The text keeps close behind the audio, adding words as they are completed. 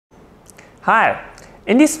Hi!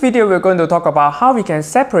 In this video, we're going to talk about how we can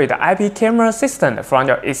separate the IP camera system from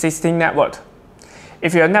your existing network.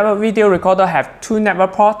 If your network video recorder has two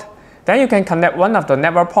network ports, then you can connect one of the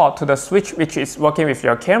network ports to the switch which is working with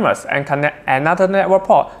your cameras and connect another network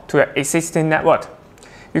port to your existing network.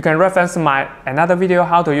 You can reference my another video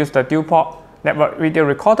how to use the dual port network video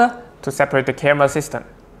recorder to separate the camera system.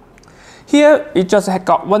 Here, we just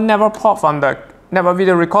got one network port from the network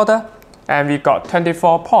video recorder, and we got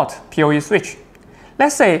 24 port PoE switch.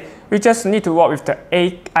 Let's say we just need to work with the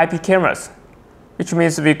 8 IP cameras, which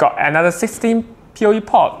means we got another 16 PoE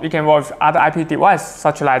port. We can work with other IP devices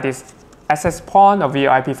such like this access point or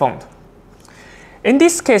VoIP phone. In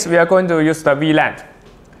this case, we are going to use the VLAN.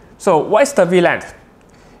 So what is the VLAN?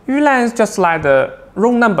 VLAN is just like the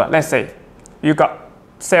room number. Let's say you got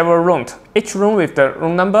several rooms, each room with the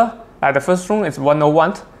room number. Like the first room is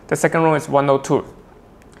 101, the second room is 102.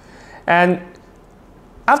 And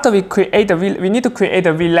after we need to create the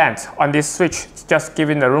VLAN on this switch, just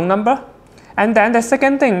giving the room number. And then the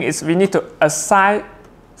second thing is we need to assign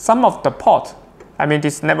some of the port,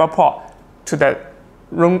 this network port, to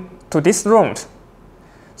this room.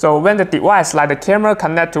 So when the device, like the camera,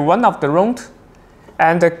 connect to one of the rooms,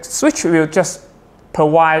 and the switch will just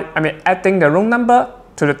provide, adding the room number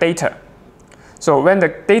to the data. So when the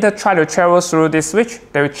data try to travel through this switch,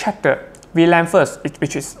 they will check the VLAN first,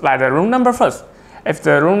 which is like the room number first. If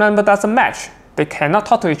the room number doesn't match, they cannot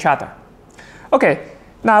talk to each other. Okay,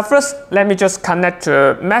 now first let me just connect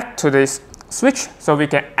the MAC to this switch so we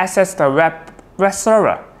can access the web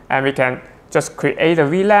server, and we can just create a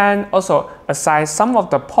VLAN, also assign some of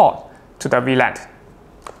the port to the VLAN.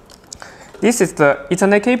 This is the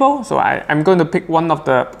Ethernet cable, so I'm going to pick one of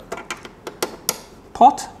the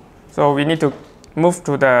port. So we need to move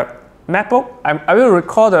to the MacBook. I will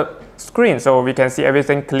record the screen so we can see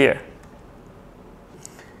everything clear.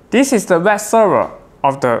 This is the web server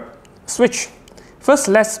of the switch. First,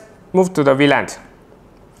 let's move to the VLAN.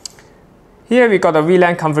 Here we got the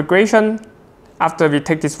VLAN configuration. After we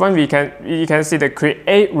take this one, you can see the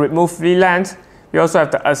create, remove VLAN. We also have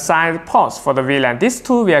the assign ports for the VLAN. These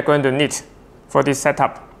two we are going to need for this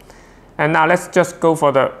setup. And now let's just go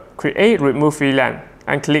for the create, remove VLAN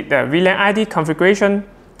and click the Vlan Id Configuration.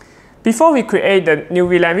 Before we create the new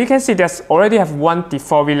VLAN, we can see there's already have one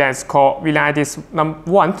default VLAN called Vlan Id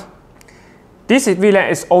 1. This VLAN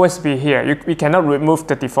is always be here. We cannot remove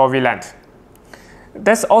the default VLAN.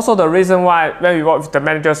 That's also the reason why when we work with the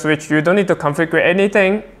manager switch, you don't need to configure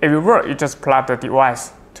anything. If you work, you just plug the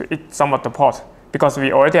device to some of the port because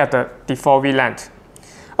we already have the default VLAN.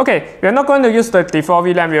 Okay, we are not going to use the default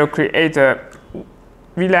VLAN. We will create the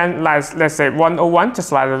VLAN, like, let's say 101,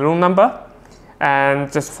 just like the room number.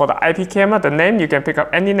 And just for the IP camera, the name, you can pick up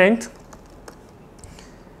any name.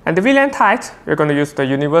 And the VLAN type, we're going to use the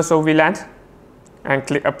universal VLAN and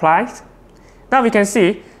click apply. Now we can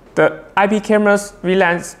see the IP camera's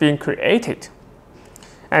VLAN is being created.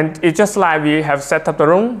 And it's just like we have set up the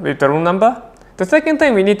room with the room number. The second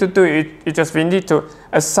thing we need to do is we need to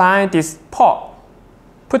assign this port,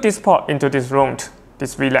 put this port into this room,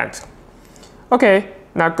 this VLAN. Okay,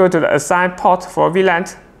 now go to the assign port for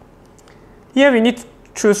VLAN. Here we need to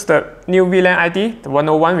choose the new VLAN ID, the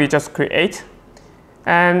 101 we just create.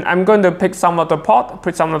 And I'm going to pick some of the port,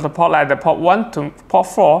 put some of the port like the port 1 to port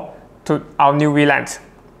 4 to our new VLAN.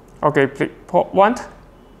 Okay, click port 1.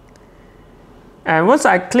 And once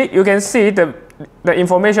I click, you can see the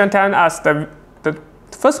information telling us the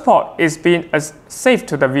first port is being saved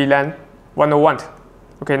to the VLAN 101.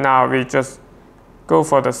 Okay, now we just go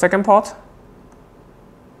for the second port.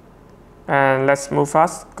 And let's move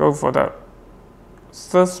fast, go for the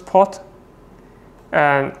third port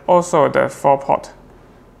and also the fourth port.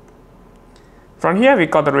 From here, we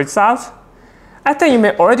got the result. I think you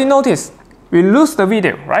may already notice we lose the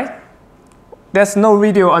video, right? There's no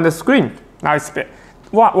video on the screen. Now it's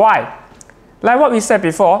why? Like what we said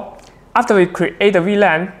before, after we create the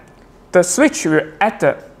VLAN, the switch will add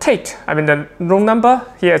the take, the room number,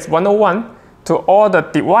 here is 101, to all the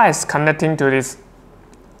devices connecting to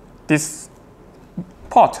this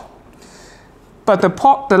port. But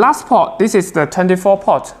the last port, this is the 24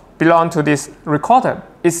 port, belong to this recorder.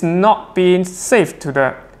 It's not being saved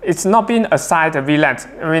to it's not being assigned the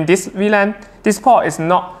VLAN. This VLAN, this port is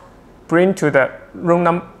not bring to the room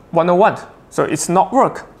number 101, so it's not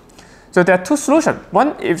work. So there are two solutions.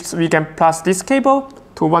 One is we can plus this cable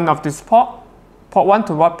to one of this port 1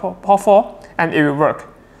 to port 4, and it will work.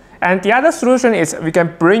 And the other solution is we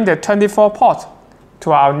can bring the 24 port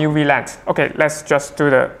to our new VLAN. Okay, let's just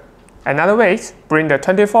do another way, bring the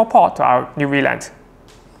 24 port to our new VLAN.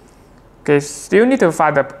 Okay, still need to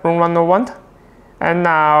find the room 101. And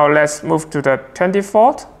now let's move to the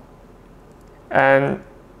 24th and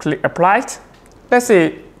click apply. Let's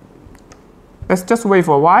see. Let's just wait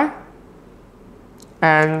for a while.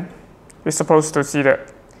 And we're supposed to see the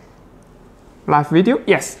live video.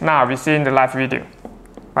 Yes, now we're seeing the live video,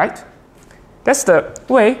 right? That's the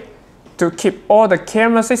way to keep all the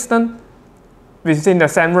camera system within the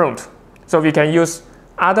same room. So we can use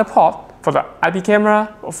other port for the IP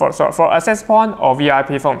camera, for access point or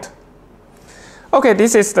VIP phone. Okay,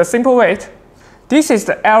 this is the simple way. This is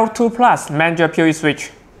the L2 Plus manual PoE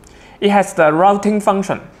switch. It has the routing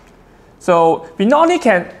function. So we not only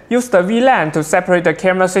can use the VLAN to separate the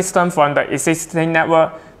camera system from the existing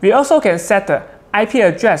network, we also can set the IP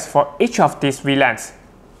address for each of these VLANs.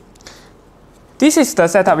 This is the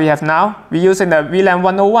setup we have now. We're using the VLAN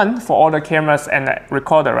 101 for all the cameras and the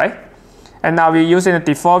recorder, right? And now we're using the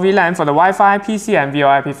default VLAN for the Wi-Fi, PC, and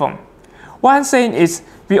VoIP phone. What I'm saying is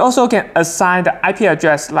we also can assign the IP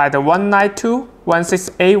address like the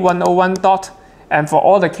 192.168.101 dot and for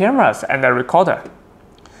all the cameras and the recorder.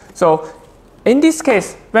 So in this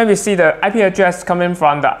case, when we see the IP address coming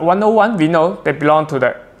from the 101, we know they belong to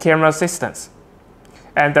the camera systems.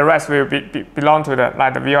 And the rest will belong to the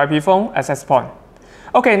VoIP phone access point.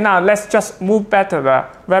 Okay, now let's just move back to the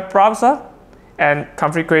web browser and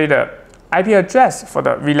configure the IP address for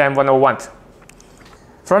the VLAN 101.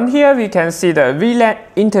 From here, we can see the VLAN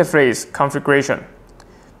interface configuration.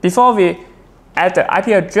 Before we add the IP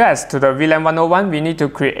address to the VLAN 101, we need to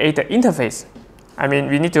create the interface.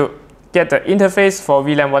 We need to get the interface for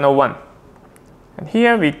VLAN 101. And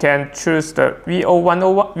here we can choose the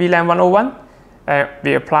VLAN 101 and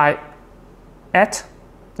we apply add.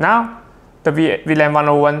 Now the VLAN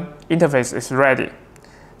 101 interface is ready.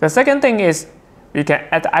 The second thing is we can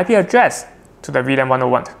add the IP address to the VLAN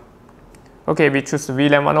 101. Okay, we choose the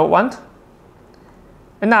VLAN 101.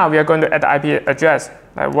 And now we are going to add the IP address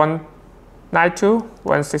like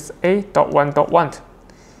 192.168.1.1.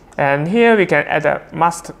 And here we can add a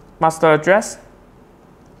master address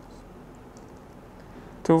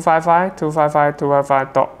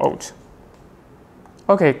 255.255.255.0.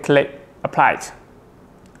 Okay, click apply.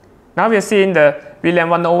 Now we are seeing the VLAN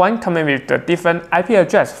 101 coming with the different IP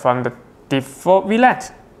address from the default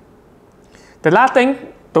VLAN. The last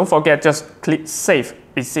thing, don't forget, just click save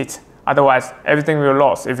exit. Otherwise, everything will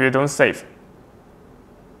lose if you don't save.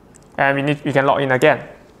 And we can log in again.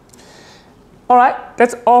 Alright,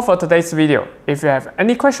 that's all for today's video. If you have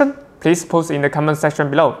any question, please post in the comment section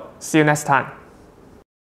below. See you next time.